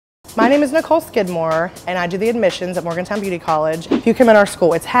My name is Nicole Skidmore, and I do the admissions at Morgantown Beauty College. If you come in our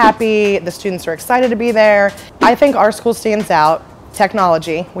school, it's happy, the students are excited to be there. I think our school stands out.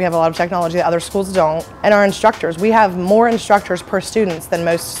 Technology, we have a lot of technology that other schools don't. And our instructors, we have more instructors per students than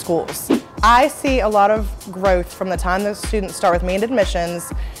most schools. I see a lot of growth from the time the students start with me in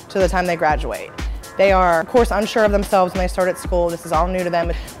admissions to the time they graduate. They are, of course, unsure of themselves when they start at school. This is all new to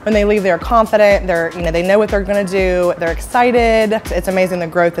them. When they leave, they're confident. They know what they're going to do. They're excited. It's amazing the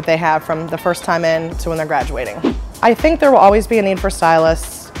growth that they have from the first time in to when they're graduating. I think there will always be a need for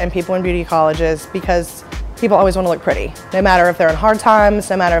stylists and people in beauty colleges because people always want to look pretty. No matter if they're in hard times,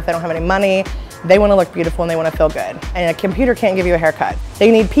 no matter if they don't have any money, they want to look beautiful and they want to feel good. And a computer can't give you a haircut.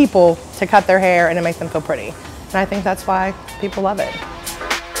 They need people to cut their hair and to make them feel pretty. And I think that's why people love it.